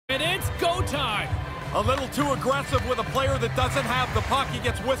And it's go time. A little too aggressive with a player that doesn't have the puck. He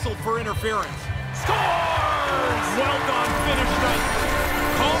gets whistled for interference. Scores! Well done, finish nicely.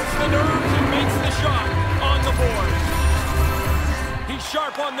 Calms the nerves and makes the shot on the board. He's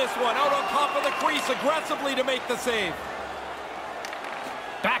sharp on this one. Out on top of the crease aggressively to make the save.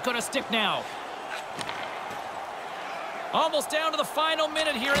 Back on a stick now. Almost down to the final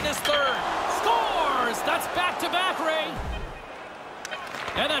minute here in this third. Scores! That's back-to-back, Ray.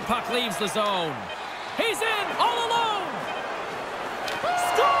 And that puck leaves the zone. He's in, all alone.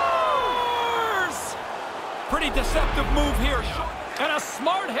 Scores! Pretty deceptive move here. And a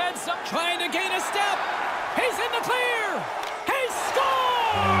smart heads-up trying to gain a step. He's in the clear. He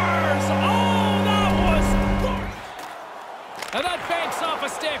scores! Oh, that was good. And that banks off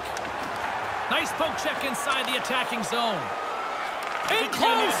a stick. Nice poke check inside the attacking zone. In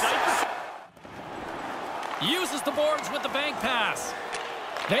close. Uses the boards with the bank pass.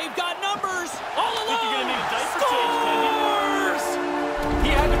 They've got numbers all along. Think you're going to need a diaper change, He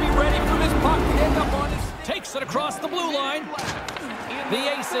had to be ready for this puck to end up on his... Takes it across the blue line. The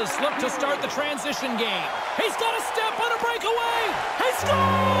Aces look to start the transition game. He's got a step on a breakaway. He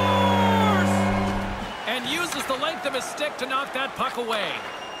scores! And uses the length of his stick to knock that puck away.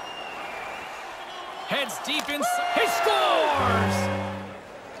 Heads deep inside. He scores!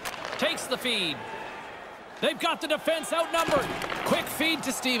 Takes the feed. They've got the defense outnumbered. Quick feed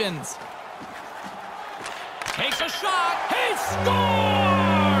to Stevens. Takes a shot. He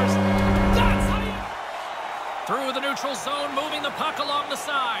scores! That's how you... Through the neutral zone, moving the puck along the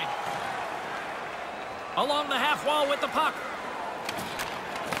side. Along the half wall with the puck.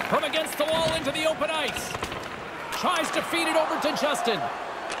 From against the wall into the open ice. Tries to feed it over to Justin.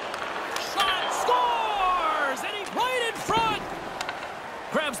 Shot, scores! And he's right in front.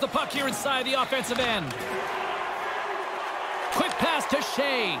 Grabs the puck here inside the offensive end. Quick pass to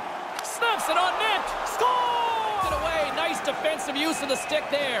Shea. Snaps it on net. Scores! It away. Nice defensive use of the stick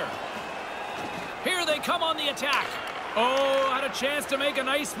there. Here they come on the attack. Oh, had a chance to make a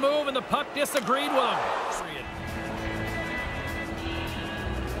nice move, and the puck disagreed with him.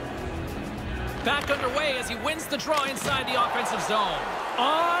 Back underway as he wins the draw inside the offensive zone.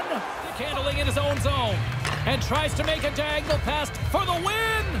 On, handling in his own zone. And tries to make a diagonal pass for the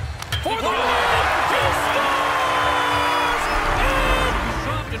win! For the win! He scores!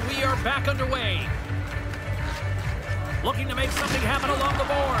 And we are back underway. Looking to make something happen along the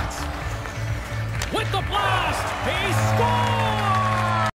boards. With the blast, he scores!